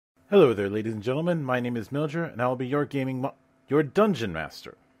Hello there, ladies and gentlemen. My name is Mildred, and I will be your your dungeon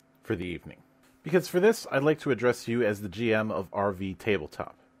master for the evening. Because for this, I'd like to address you as the GM of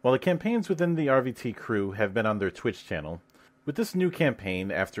RVTabletop. While the campaigns within the RVT crew have been on their Twitch channel, with this new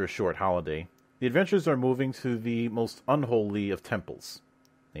campaign after a short holiday, the adventurers are moving to the most unholy of temples,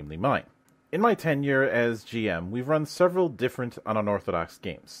 namely mine. In my tenure as GM, we've run several different unorthodox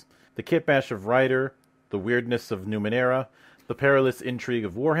games. The Kitbash of Ryder, the Weirdness of Numenera, the Perilous Intrigue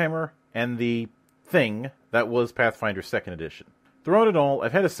of Warhammer, and the thing that was Pathfinder 2nd Edition. Throughout it all,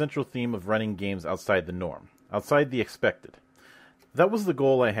 I've had a central theme of running games outside the norm, outside the expected. That was the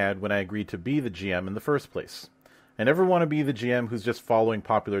goal I had when I agreed to be the GM in the first place. I never want to be the GM who's just following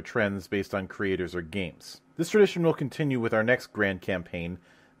popular trends based on creators or games. This tradition will continue with our next grand campaign,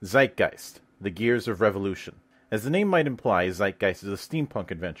 Zeitgeist, the Gears of Revolution. As the name might imply, Zeitgeist is a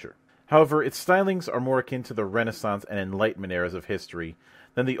steampunk adventure. However, its stylings are more akin to the Renaissance and Enlightenment eras of history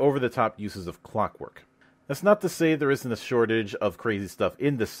than the over-the-top uses of clockwork. That's not to say there isn't a shortage of crazy stuff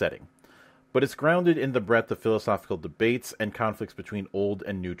in this setting, but it's grounded in the breadth of philosophical debates and conflicts between old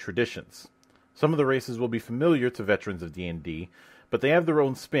and new traditions. Some of the races will be familiar to veterans of D&D, but they have their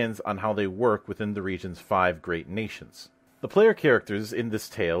own spins on how they work within the region's 5 great nations. The player characters in this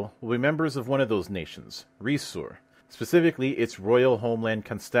tale will be members of one of those nations, Risur, specifically its Royal Homeland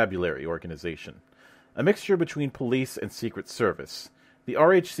Constabulary organization, a mixture between police and secret service. The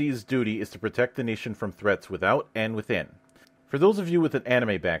RHC's duty is to protect the nation from threats without and within. For those of you with an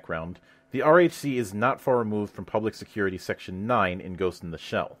anime background, the RHC is not far removed from Public Security Section 9 in Ghost in the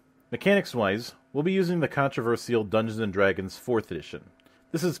Shell. Mechanics-wise, we'll be using the controversial Dungeons & Dragons 4th edition.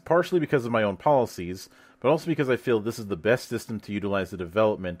 This is partially because of my own policies, but also because I feel this is the best system to utilize the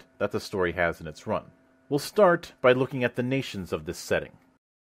development that the story has in its run. We'll start by looking at the nations of this setting.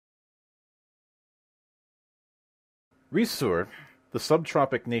 Risur, the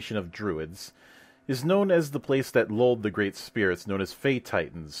subtropic nation of druids, is known as the place that lulled the great spirits known as Fey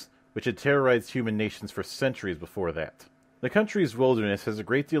Titans, which had terrorized human nations for centuries before that. The country's wilderness has a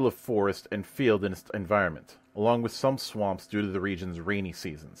great deal of forest and field in its environment, along with some swamps due to the region's rainy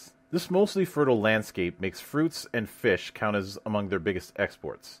seasons. This mostly fertile landscape makes fruits and fish count as among their biggest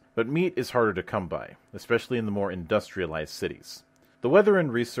exports, but meat is harder to come by, especially in the more industrialized cities. The weather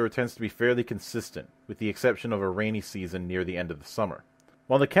in Risur tends to be fairly consistent, with the exception of a rainy season near the end of the summer.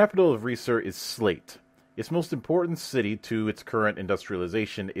 While the capital of Risur is Slate, its most important city to its current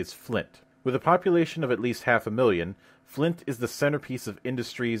industrialization is Flint. With a population of at least 500,000, Flint is the centerpiece of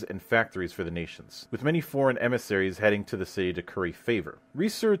industries and factories for the nations, with many foreign emissaries heading to the city to curry favor.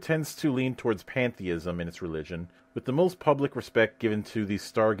 Risur tends to lean towards pantheism in its religion, with the most public respect given to the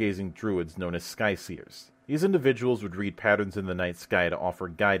stargazing druids known as skyseers. These individuals would read patterns in the night sky to offer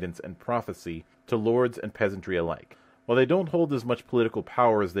guidance and prophecy to lords and peasantry alike. While they don't hold as much political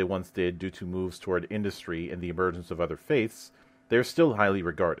power as they once did due to moves toward industry and the emergence of other faiths, they are still highly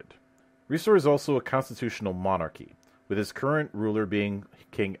regarded. Risur is also a constitutional monarchy, with his current ruler being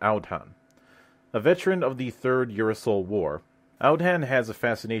King Audhan. A veteran of the Third Urusol War, Audhan has a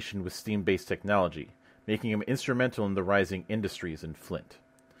fascination with steam-based technology, making him instrumental in the rising industries in Flint.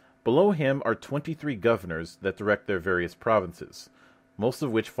 Below him are 23 governors that direct their various provinces, most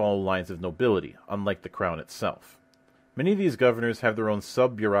of which follow lines of nobility, unlike the crown itself. Many of these governors have their own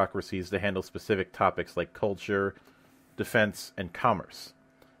sub-bureaucracies to handle specific topics like culture, defense, and commerce.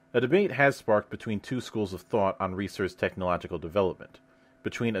 A debate has sparked between two schools of thought on Risur's technological development,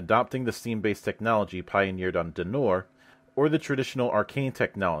 between adopting the steam-based technology pioneered on Denor, or the traditional arcane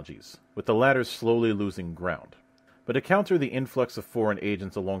technologies, with the latter slowly losing ground. But to counter the influx of foreign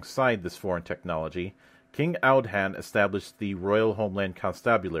agents alongside this foreign technology, King Audhan established the Royal Homeland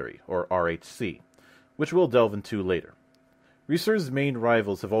Constabulary, or RHC, which we'll delve into later. Risur's main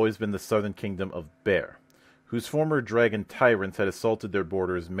rivals have always been the southern kingdom of Bear, whose former dragon tyrants had assaulted their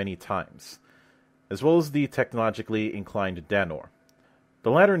borders many times, as well as the technologically inclined Danor.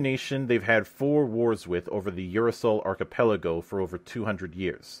 The latter nation they've had 4 wars with over the Urusol archipelago for over 200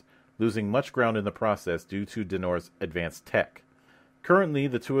 years, losing much ground in the process due to Danor's advanced tech. Currently,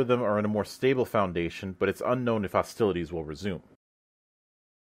 the two of them are in a more stable foundation, but it's unknown if hostilities will resume.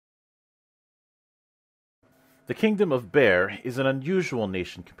 The Kingdom of Bear is an unusual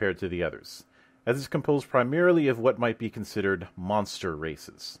nation compared to the others, as it's composed primarily of what might be considered monster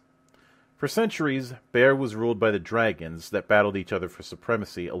races. For centuries, Bear was ruled by the dragons that battled each other for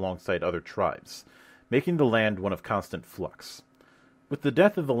supremacy alongside other tribes, making the land one of constant flux. With the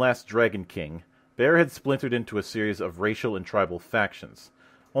death of the last Dragon King, Bear had splintered into a series of racial and tribal factions,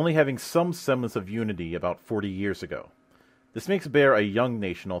 only having some semblance of unity about 40 years ago. This makes Bear a young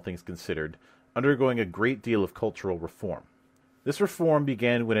nation, all things considered, undergoing a great deal of cultural reform. This reform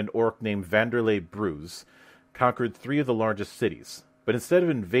began when an orc named Vanderlei Bruce conquered 3 of the largest cities, but instead of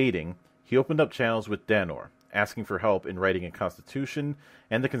invading, he opened up channels with Danor, asking for help in writing a constitution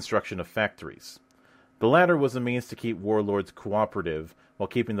and the construction of factories. The latter was a means to keep warlords cooperative while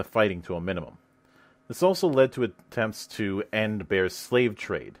keeping the fighting to a minimum. This also led to attempts to end Bear's slave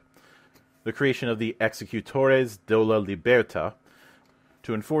trade, the creation of the Executores de la Libertad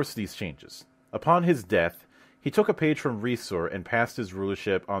to enforce these changes. Upon his death, he took a page from Resor and passed his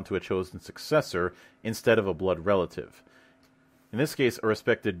rulership onto a chosen successor instead of a blood relative. In this case, a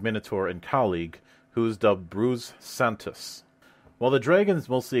respected minotaur and colleague, who is dubbed Bruce Santos. While the dragons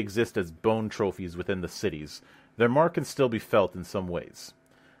mostly exist as bone trophies within the cities, their mark can still be felt in some ways.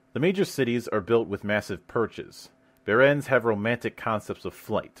 The major cities are built with massive perches. Berens have romantic concepts of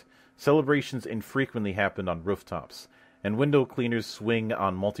flight. Celebrations infrequently happen on rooftops, and window cleaners swing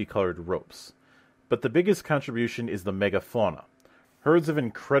on multicolored ropes. But the biggest contribution is the megafauna. Herds of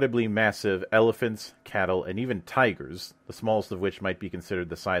incredibly massive elephants, cattle, and even tigers, the smallest of which might be considered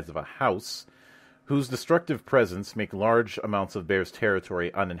the size of a house, whose destructive presence make large amounts of Bear's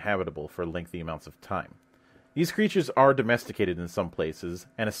territory uninhabitable for lengthy amounts of time. These creatures are domesticated in some places,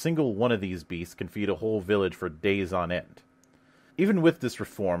 and a single one of these beasts can feed a whole village for days on end. Even with this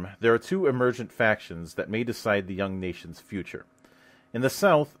reform, there are 2 emergent factions that may decide the young nation's future. In the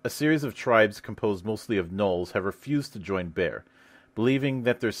south, a series of tribes composed mostly of gnolls have refused to join Bear, believing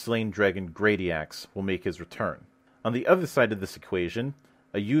that their slain dragon Gradiax will make his return. On the other side of this equation,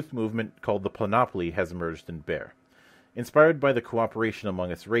 a youth movement called the Panoply has emerged in Bear. Inspired by the cooperation among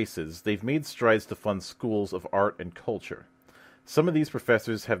its races, they've made strides to fund schools of art and culture. Some of these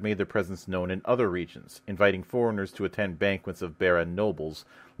professors have made their presence known in other regions, inviting foreigners to attend banquets of Beran nobles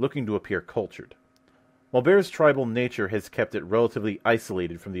looking to appear cultured. While Bear's tribal nature has kept it relatively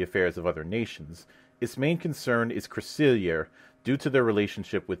isolated from the affairs of other nations, its main concern is Cresilier due to their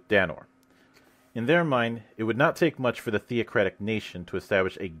relationship with Danor. In their mind, it would not take much for the theocratic nation to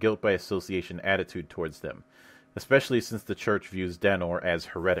establish a guilt-by-association attitude towards them, especially since the Church views Danor as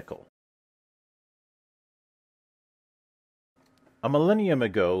heretical. A millennium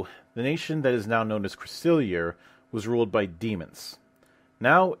ago, the nation that is now known as Cresilier was ruled by demons.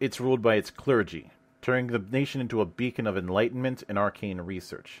 Now it's ruled by its clergy, turning the nation into a beacon of enlightenment and arcane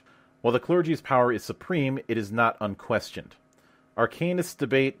research. While the clergy's power is supreme, it is not unquestioned. Arcanists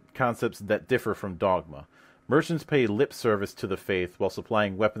debate concepts that differ from dogma. Merchants pay lip service to the faith while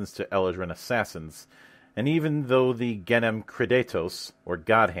supplying weapons to Eladrin assassins, and even though the Genem Credatos, or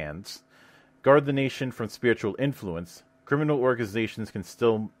God Hands, guard the nation from spiritual influence, criminal organizations can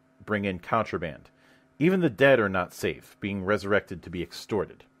still bring in contraband. Even the dead are not safe, being resurrected to be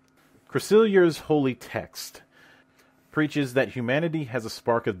extorted. Cresilier's holy text preaches that humanity has a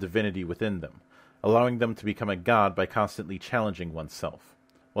spark of divinity within them, allowing them to become a god by constantly challenging oneself.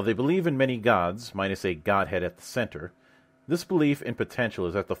 While they believe in many gods, minus a godhead at the center, this belief in potential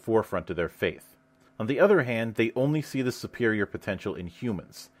is at the forefront of their faith. On the other hand, they only see the superior potential in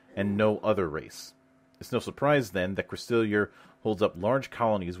humans, and no other race. It's no surprise, then, that Cresilier holds up large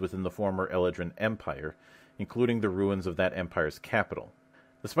colonies within the former Eladrin Empire, including the ruins of that empire's capital.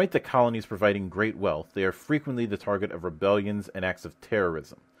 Despite the colonies providing great wealth, they are frequently the target of rebellions and acts of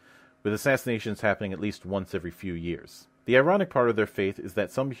terrorism, with assassinations happening at least once every few years. The ironic part of their faith is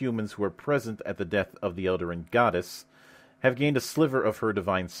that some humans who were present at the death of the Eldarin goddess have gained a sliver of her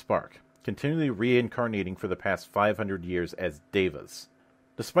divine spark, continually reincarnating for the past 500 years as devas.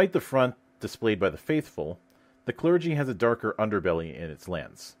 Despite the front displayed by the faithful, the clergy has a darker underbelly in its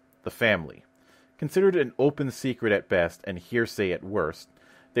lands, the family. Considered an open secret at best and hearsay at worst,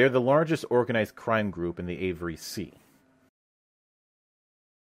 they are the largest organized crime group in the Avery Sea.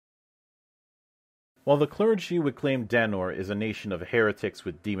 While the clergy would claim Danor is a nation of heretics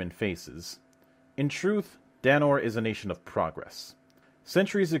with demon faces, in truth, Danor is a nation of progress.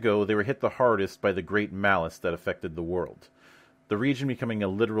 Centuries ago, they were hit the hardest by the great malice that affected the world, the region becoming a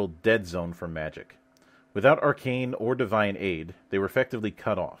literal dead zone for magic. Without arcane or divine aid, they were effectively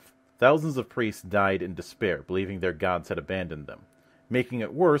cut off. Thousands of priests died in despair, believing their gods had abandoned them. Making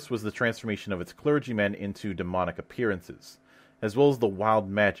it worse was the transformation of its clergymen into demonic appearances, as well as the wild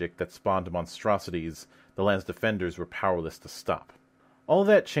magic that spawned monstrosities the land's defenders were powerless to stop. All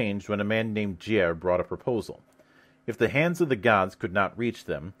that changed when a man named Gier brought a proposal. If the hands of the gods could not reach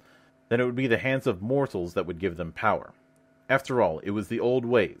them, then it would be the hands of mortals that would give them power. After all, it was the old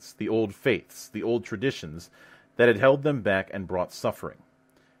ways, the old faiths, the old traditions that had held them back and brought suffering.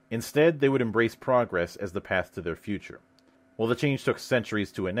 Instead, they would embrace progress as the path to their future. While the change took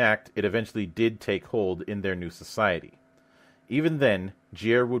centuries to enact, it eventually did take hold in their new society. Even then,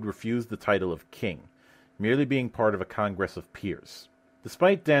 Gier would refuse the title of king, merely being part of a congress of peers.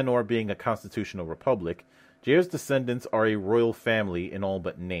 Despite Danor being a constitutional republic, Jair's descendants are a royal family in all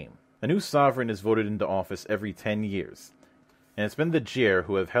but name. A new sovereign is voted into office every 10 years, and it's been the Jair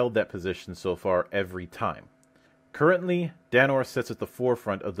who have held that position so far every time. Currently, Danor sits at the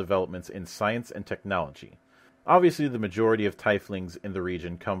forefront of developments in science and technology. Obviously, the majority of tieflings in the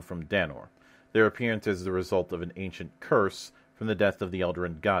region come from Danor. Their appearance is the result of an ancient curse from the death of the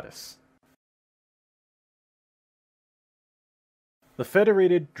Eldarin goddess. The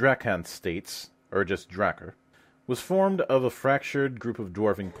Federated Drakan States, or just Drakar, was formed of a fractured group of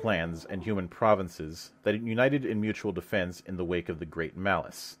dwarven clans and human provinces that united in mutual defense in the wake of the Great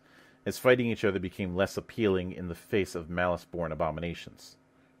Malice, as fighting each other became less appealing in the face of malice-born abominations.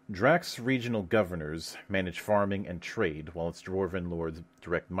 Drak's regional governors manage farming and trade, while its dwarven lords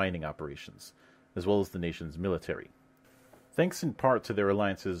direct mining operations, as well as the nation's military. Thanks in part to their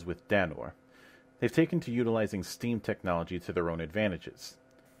alliances with Danor, they've taken to utilizing steam technology to their own advantages.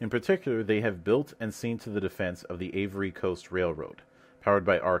 In particular, they have built and seen to the defense of the Avery Coast Railroad, powered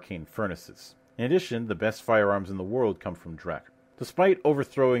by arcane furnaces. In addition, the best firearms in the world come from Drak. Despite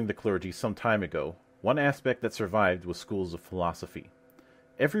overthrowing the clergy some time ago, one aspect that survived was schools of philosophy.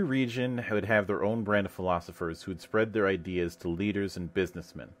 Every region would have their own brand of philosophers who would spread their ideas to leaders and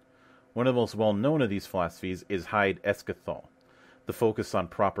businessmen. One of the most well-known of these philosophies is Hyde Eschathol, the focus on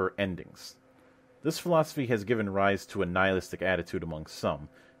proper endings. This philosophy has given rise to a nihilistic attitude among some,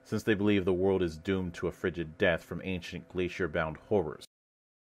 since they believe the world is doomed to a frigid death from ancient glacier-bound horrors.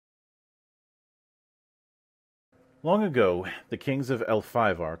 Long ago, the kings of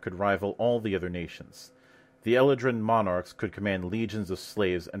Elfivar could rival all the other nations. The Eladrin monarchs could command legions of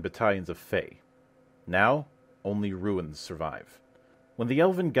slaves and battalions of Fae. Now, only ruins survive. When the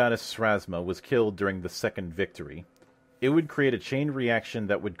elven goddess Srasma was killed during the Second Victory, it would create a chain reaction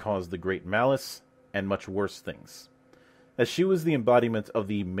that would cause the Great Malice and much worse things. As she was the embodiment of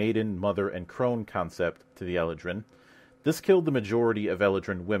the maiden, mother, and crone concept to the Eladrin, this killed the majority of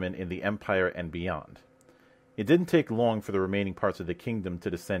Eladrin women in the Empire and beyond. It didn't take long for the remaining parts of the kingdom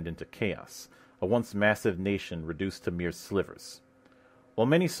to descend into chaos, a once massive nation reduced to mere slivers. While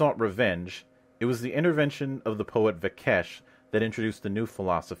many sought revenge, it was the intervention of the poet Vakesh that introduced the new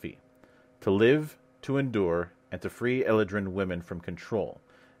philosophy: to live, to endure, and to free Eladrin women from control,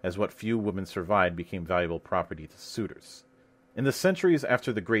 as what few women survived became valuable property to suitors. In the centuries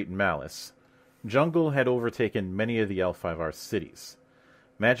after the Great Malice, jungle had overtaken many of the Elfivar cities.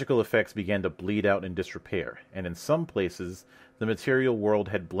 Magical effects began to bleed out in disrepair, and in some places, the material world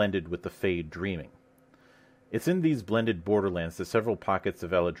had blended with the Fae dreaming. It's in these blended borderlands that several pockets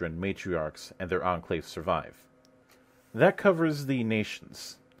of Eladrin matriarchs and their enclaves survive. That covers the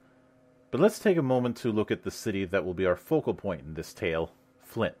nations. But let's take a moment to look at the city that will be our focal point in this tale,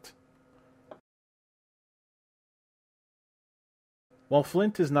 Flint. While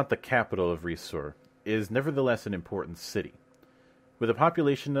Flint is not the capital of Rhysor, it is nevertheless an important city. With a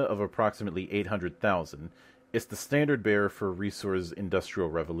population of approximately 800,000, it's the standard-bearer for Rhysor's industrial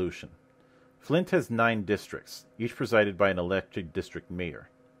revolution. Flint has 9 districts, each presided by an elected district mayor.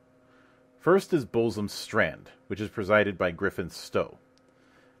 First is Bolsum Strand, which is presided by Griffin Stowe.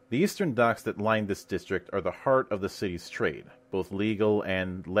 The eastern docks that line this district are the heart of the city's trade, both legal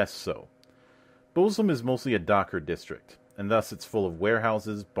and less so. Bolsum is mostly a docker district, and thus it's full of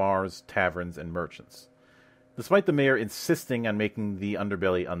warehouses, bars, taverns, and merchants. Despite the mayor insisting on making the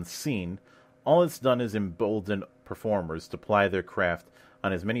underbelly unseen, all it's done is embolden performers to ply their craft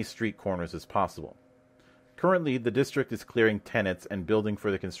on as many street corners as possible. Currently, the district is clearing tenants and building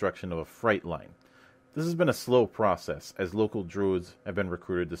for the construction of a freight line. This has been a slow process, as local druids have been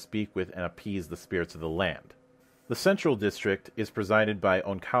recruited to speak with and appease the spirits of the land. The central district is presided by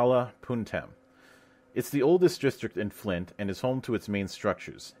Onkala Puntam. It's the oldest district in Flint and is home to its main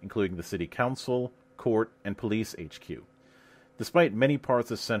structures, including the city council, court, and police HQ. Despite many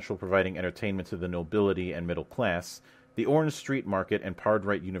parts of Central providing entertainment to the nobility and middle class, the Orange Street Market and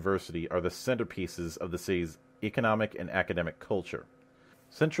Pardwright University are the centerpieces of the city's economic and academic culture.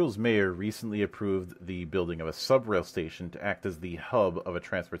 Central's mayor recently approved the building of a subrail station to act as the hub of a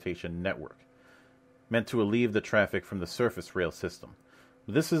transportation network, meant to alleviate the traffic from the surface rail system.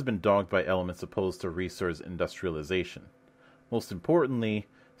 This has been dogged by elements opposed to Rhysor's industrialization. Most importantly,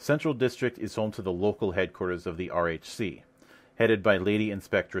 Central District is home to the local headquarters of the RHC, headed by Lady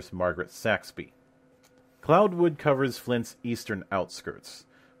Inspectress Margaret Saxby. Cloudwood covers Flint's eastern outskirts,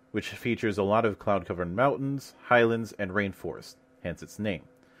 which features a lot of cloud-covered mountains, highlands, and rainforest, hence its name.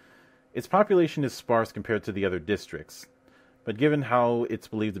 Its population is sparse compared to the other districts, but given how it's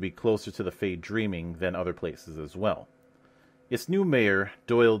believed to be closer to the Fae dreaming than other places as well. Its new mayor,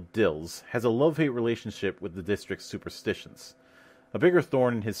 Doyle Dills, has a love-hate relationship with the district's superstitions. A bigger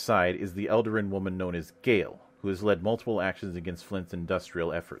thorn in his side is the Eldarin woman known as Gale, who has led multiple actions against Flint's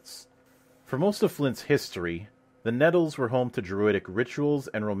industrial efforts. For most of Flint's history, the Nettles were home to druidic rituals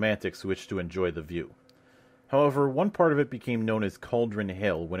and romantics who wished to enjoy the view. However, one part of it became known as Cauldron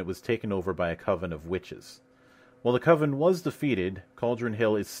Hill when it was taken over by a coven of witches. While the coven was defeated, Cauldron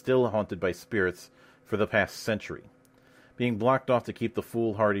Hill is still haunted by spirits for the past century, being blocked off to keep the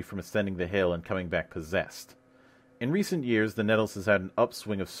foolhardy from ascending the hill and coming back possessed. In recent years, the Nettles has had an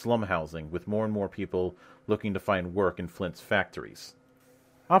upswing of slum housing, with more and more people looking to find work in Flint's factories.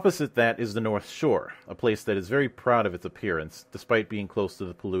 Opposite that is the North Shore, a place that is very proud of its appearance, despite being close to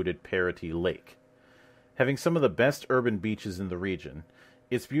the polluted Parity Lake. Having some of the best urban beaches in the region,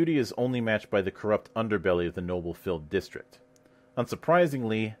 its beauty is only matched by the corrupt underbelly of the noble-filled district.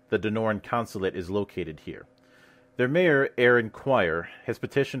 Unsurprisingly, the Denoran Consulate is located here. Their mayor, Aaron Quire, has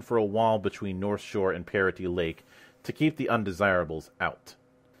petitioned for a wall between North Shore and Parity Lake to keep the undesirables out.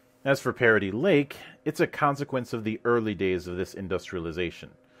 As for Parity Lake, it's a consequence of the early days of this industrialization.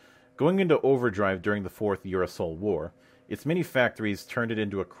 Going into overdrive during the Fourth Urasol War, its many factories turned it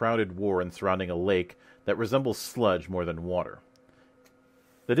into a crowded warren surrounding a lake that resembles sludge more than water.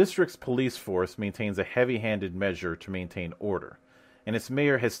 The district's police force maintains a heavy-handed measure to maintain order, and its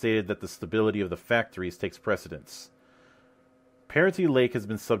mayor has stated that the stability of the factories takes precedence. Parity Lake has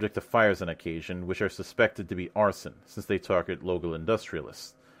been subject to fires on occasion, which are suspected to be arson, since they target local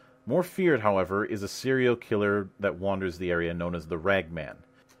industrialists. More feared, however, is a serial killer that wanders the area known as the Ragman,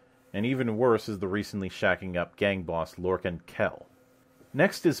 and even worse is the recently shacking up gang boss Lorcan Kell.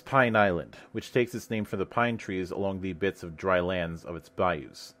 Next is Pine Island, which takes its name from the pine trees along the bits of dry lands of its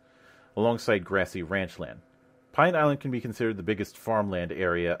bayous, alongside grassy ranch land. Pine Island can be considered the biggest farmland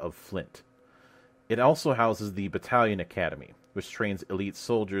area of Flint. It also houses the Battalion Academy, which trains elite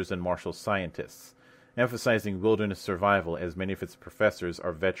soldiers and martial scientists, emphasizing wilderness survival as many of its professors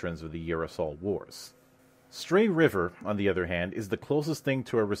are veterans of the Urasol Wars. Stray River, on the other hand, is the closest thing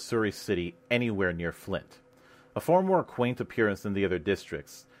to a Risuri city anywhere near Flint. A far more quaint appearance than the other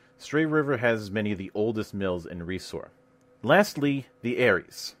districts, Stray River has many of the oldest mills in Risur. Lastly, the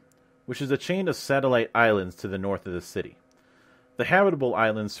Ares, which is a chain of satellite islands to the north of the city. The habitable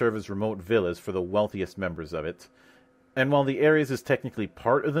islands serve as remote villas for the wealthiest members of it, and while the Ares is technically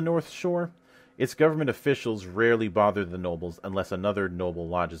part of the North Shore, its government officials rarely bother the nobles unless another noble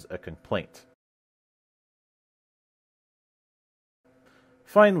lodges a complaint.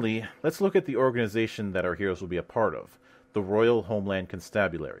 Finally, let's look at the organization that our heroes will be a part of, the Royal Homeland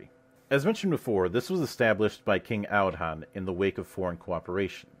Constabulary. As mentioned before, this was established by King Aodhan in the wake of foreign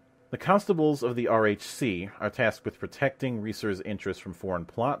cooperation. The constables of the RHC are tasked with protecting Risur's interests from foreign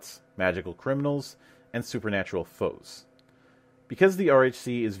plots, magical criminals, and supernatural foes. Because the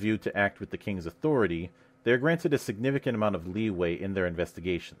RHC is viewed to act with the king's authority, they are granted a significant amount of leeway in their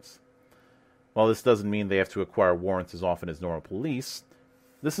investigations. While this doesn't mean they have to acquire warrants as often as normal police,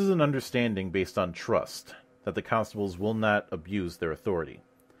 this is an understanding based on trust, that the constables will not abuse their authority.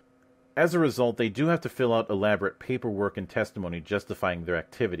 As a result, they do have to fill out elaborate paperwork and testimony justifying their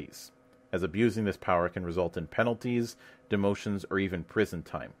activities, as abusing this power can result in penalties, demotions, or even prison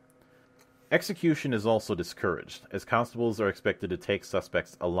time. Execution is also discouraged, as constables are expected to take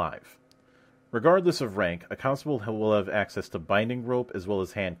suspects alive. Regardless of rank, a constable will have access to binding rope as well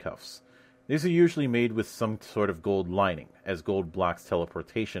as handcuffs. These are usually made with some sort of gold lining, as gold blocks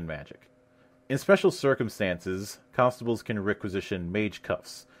teleportation magic. In special circumstances, constables can requisition mage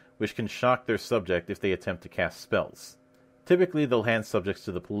cuffs, which can shock their subject if they attempt to cast spells. Typically, they'll hand subjects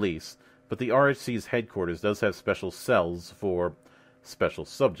to the police, but the RHC's headquarters does have special cells for special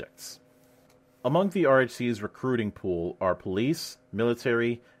subjects. Among the RHC's recruiting pool are police,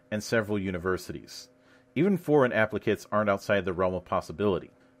 military, and several universities. Even foreign applicants aren't outside the realm of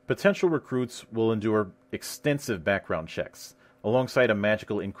possibility. Potential recruits will endure extensive background checks, alongside a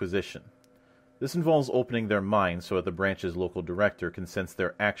magical inquisition. This involves opening their minds so that the branch's local director can sense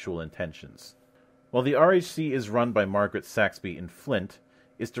their actual intentions. While the RHC is run by Margaret Saxby in Flint,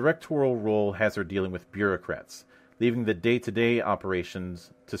 its directorial role has her dealing with bureaucrats, leaving the day-to-day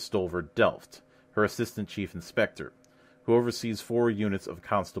operations to Stolver Delft, her assistant chief inspector, who oversees 4 units of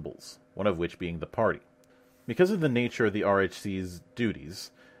constables, one of which being the party. Because of the nature of the RHC's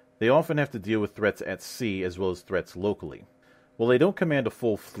duties, they often have to deal with threats at sea as well as threats locally. While they don't command a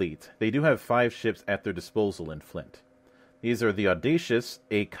full fleet, they do have 5 ships at their disposal in Flint. These are the Audacious,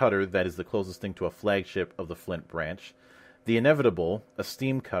 a cutter that is the closest thing to a flagship of the Flint branch, the Inevitable, a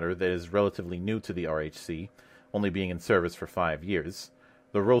steam cutter that is relatively new to the RHC, only being in service for 5 years,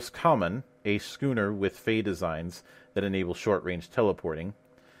 the Roscommon, a schooner with Fey designs that enable short-range teleporting,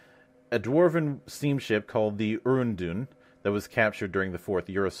 a dwarven steamship called the Urundun that was captured during the Fourth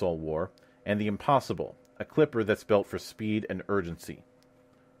Eurosol War, and the Impossible, a clipper that's built for speed and urgency.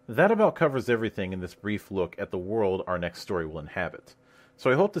 That about covers everything in this brief look at the world our next story will inhabit, so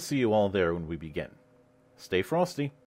I hope to see you all there when we begin. Stay frosty!